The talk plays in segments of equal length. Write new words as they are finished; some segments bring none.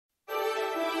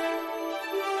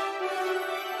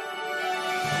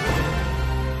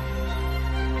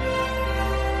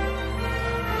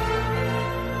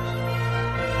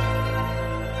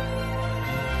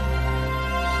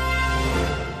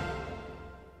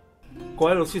各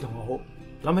位老師同學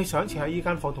好，諗起上一次喺呢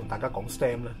間房同大家講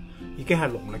STEM 咧，已經係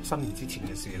農曆新年之前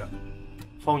嘅事啦。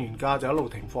放完假就一路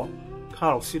停課，卡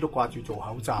洛斯都掛住做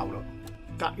口罩啦。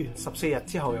隔完14日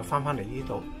之後又翻嚟呢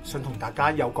度，想同大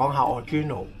家又講下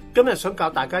Arduino。今日想教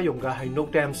大家用嘅係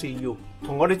NodeMCU，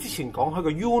 同我哋之前講開個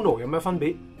UNO 有咩分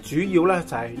別？主要咧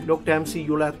就係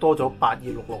NodeMCU 咧多咗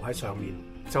8266喺上面，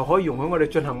就可以容許我哋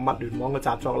進行物聯網嘅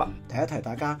習作啦。提一提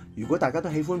大家，如果大家都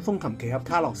喜歡風琴奇俠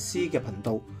卡洛斯嘅頻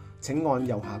道，請按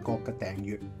右下角嘅訂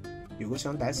閱。如果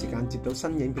想第一時間接到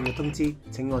新影片嘅通知，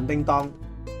請按叮當。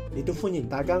亦都歡迎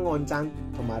大家按讚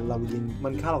同埋留言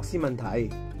問卡洛斯問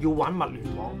題。要玩物聯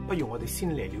網，不如我哋先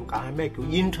嚟了解下咩叫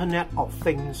Internet of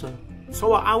Things。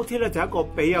所謂 IoT 咧就係一個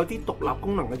俾有啲獨立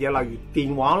功能嘅嘢，例如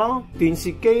電話啦、電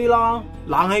視機啦、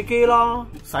冷氣機啦、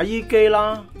洗衣機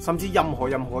啦，甚至任何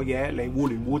嘢嚟互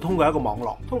聯互通嘅一個網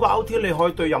絡。通過 IoT 你可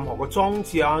以對任何嘅裝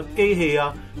置啊、機器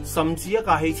啊，甚至一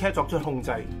架汽車作出控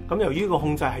制。咁由於個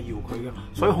控制係遙距嘅，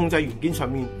所以控制元件上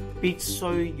面必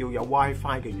須要有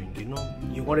WiFi 嘅元件咯。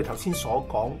而我哋頭先所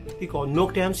講呢個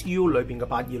NodeMCU 裏邊嘅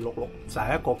8266就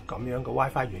係一個咁樣嘅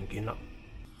WiFi 元件啦。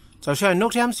就算係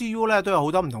NodeMCU 咧，都有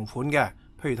好多唔同款嘅。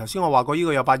譬如頭先我話過呢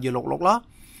個有8266啦，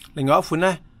另外一款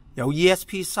咧有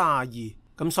ESP32。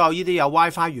咁所有呢啲有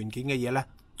WiFi 元件嘅嘢咧，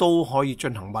都可以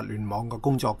進行物聯網嘅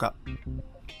工作噶。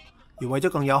而為咗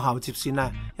更有效接線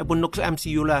咧，一般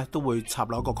NodeMCU 咧都會插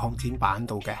落一個擴展板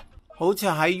度嘅。好似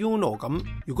喺 UNO 咁，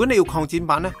如果你要擴展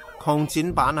板咧，擴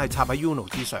展板係插喺 UNO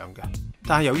之上嘅。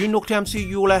但係由於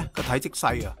NodeMCU 咧個體積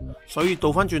細啊，所以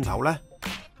倒翻轉頭咧，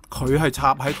佢係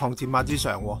插喺擴展板之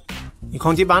上。而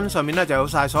擴展板上面咧就有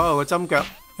晒所有嘅針腳，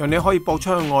讓你可以駁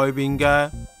出去外邊嘅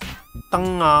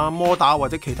燈啊、摩打或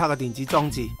者其他嘅電子裝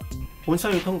置。本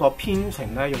身要通過編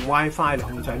程咧用 WiFi 嚟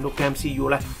控制 NodeMCU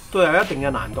咧，都有一定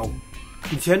嘅難度。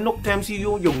而且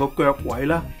NodeMCU 用個腳位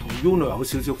咧同 UNO 有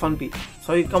少少分別，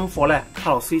所以今課咧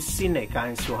卡洛斯先嚟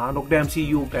介紹下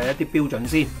NodeMCU 嘅一啲標準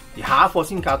先，而下一課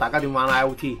先教大家點玩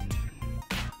IoT。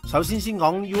首先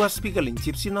講 USB 嘅連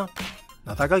接先啦。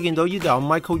嗱，大家見到呢度有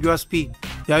Micro USB，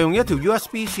 又係用一條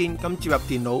USB 線咁接入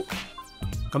電腦，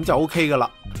咁就 OK 噶啦。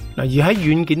嗱，而喺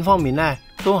軟件方面咧，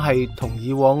都係同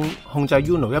以往控制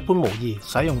UNO 一般無異，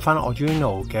使用翻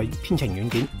Arduino 嘅編程軟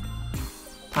件。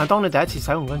但係當你第一次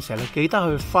使用嗰陣時候，你記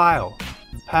得去 File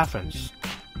Preference，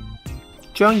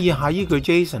 將以下依句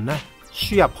JSON 咧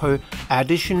輸入去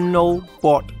Additional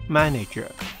Board Manager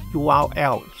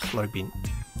URL 裏邊，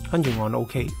跟住按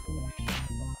OK。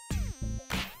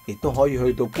亦都可以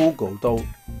去到 Google 度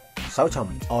搜尋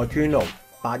Arduino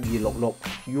 8266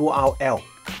 URL，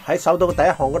 喺搜到第一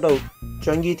行嗰度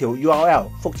將呢條 URL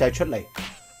複製出嚟，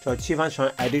再黐翻上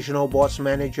Additional Board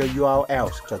Manager URL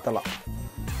就得啦。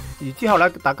而之後咧，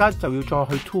大家就要再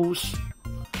去 Tools，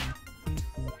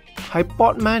 喺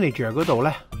Board Manager 嗰度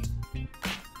咧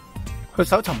去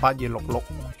搜尋8266。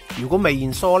如果未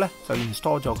install 咧，就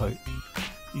install 咗佢；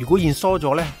如果 install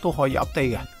咗咧，都可以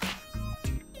update 嘅。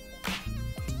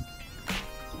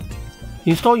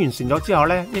install 完成咗之後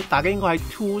咧，大家應該喺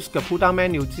Tools 嘅 Pull Down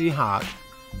Menu 之下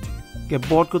嘅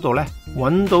Board 嗰度咧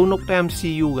揾到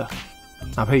NodeMCU 嘅。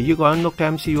嗱，譬如呢個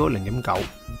NodeMCU 0.9。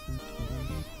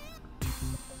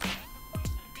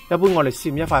一般我哋試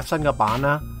驗一塊新嘅板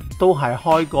啦，都係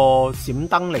開個閃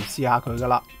燈嚟試下佢噶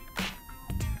啦。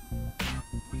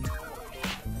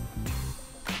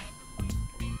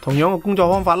同樣嘅工作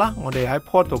方法啦，我哋喺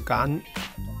Port 度揀，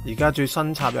而家最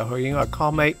新插入去應該係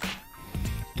Commit，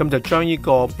 咁就將呢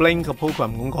個 Blink 嘅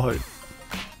program 拱過去。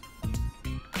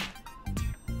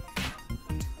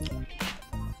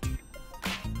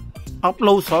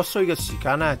Upload 所需嘅時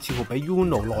間咧，似乎比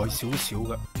UNO 耐少少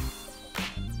嘅。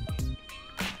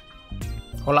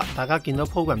好啦，大家見到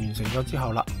program 完成咗之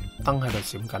後啦，燈喺度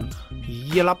閃緊，而呢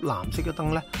一粒藍色嘅燈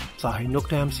咧就係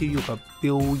NodeMCU 嘅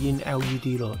built-in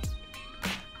LED 咯。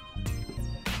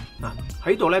嗱，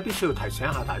喺度咧必須要提醒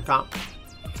一下大家，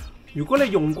如果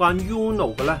你用慣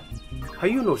UNO 嘅咧，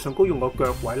喺 UNO 上高用個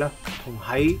腳位咧，同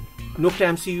喺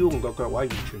NodeMCU 用個腳位完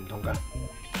全唔同嘅。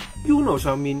UNO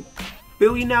上面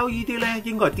built-in LED 咧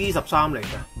應該係 D13 嚟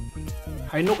嘅，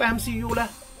喺 NodeMCU 咧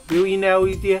built-in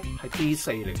LED 咧係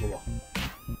D4 嚟嘅喎。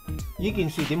呢件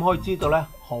事點可以知道呢？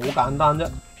好簡單啫，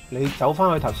你走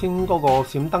翻去頭先嗰個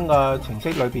閃燈嘅程式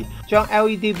裏邊，將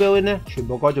LED built-in 咧全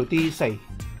部改做 D4，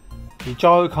 而再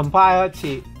compile 一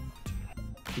次，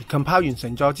而 compile 完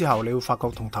成咗之後，你會發覺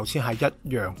同頭先係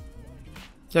一樣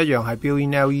係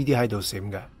built-in LED 喺度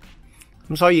閃嘅。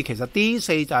咁所以其實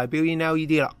D4 就係 built-in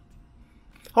LED 啦。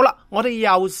好啦，我哋又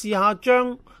試下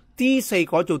將 D4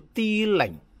 改做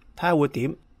D0， 睇下會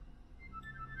點。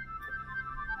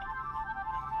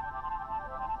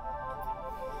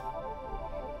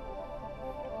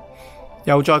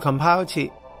又再 compile 一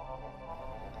次。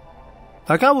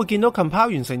大家會見到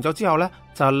compile 完成咗之後呢，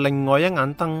就係另外一眼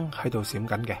燈喺度閃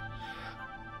緊嘅。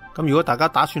咁如果大家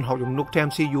打算學用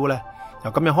NodeMCU 呢，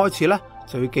由今日開始呢，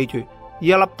就要記住呢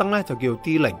一粒燈呢就叫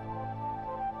D0，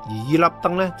 而呢粒燈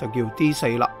呢就叫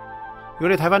D4 啦。如果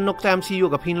你睇翻 NodeMCU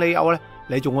嘅編 layout 呢，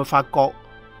你仲會發覺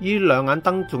呢兩眼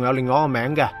燈仲有另外一個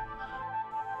名嘅。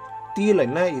D0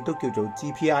 呢亦都叫做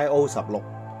GPIO16，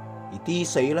 而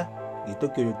D4 呢亦都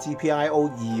叫做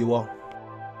GPIO2。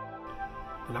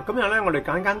嗱，今日咧我哋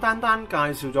簡簡單單介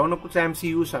紹咗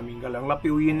NodeMCU 上面嘅兩粒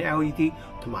built-in LED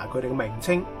同埋佢哋嘅名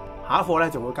稱。下一課咧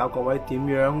就會教各位點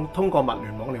樣通過物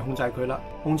聯網嚟控制佢啦。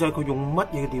控制佢用乜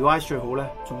嘢 device 最好咧？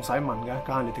仲使問嘅，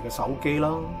梗係你哋嘅手機啦。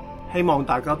希望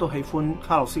大家都喜歡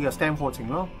卡洛斯嘅 STEM 課程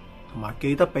啦，同埋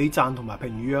記得俾讚同埋評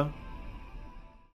語啊！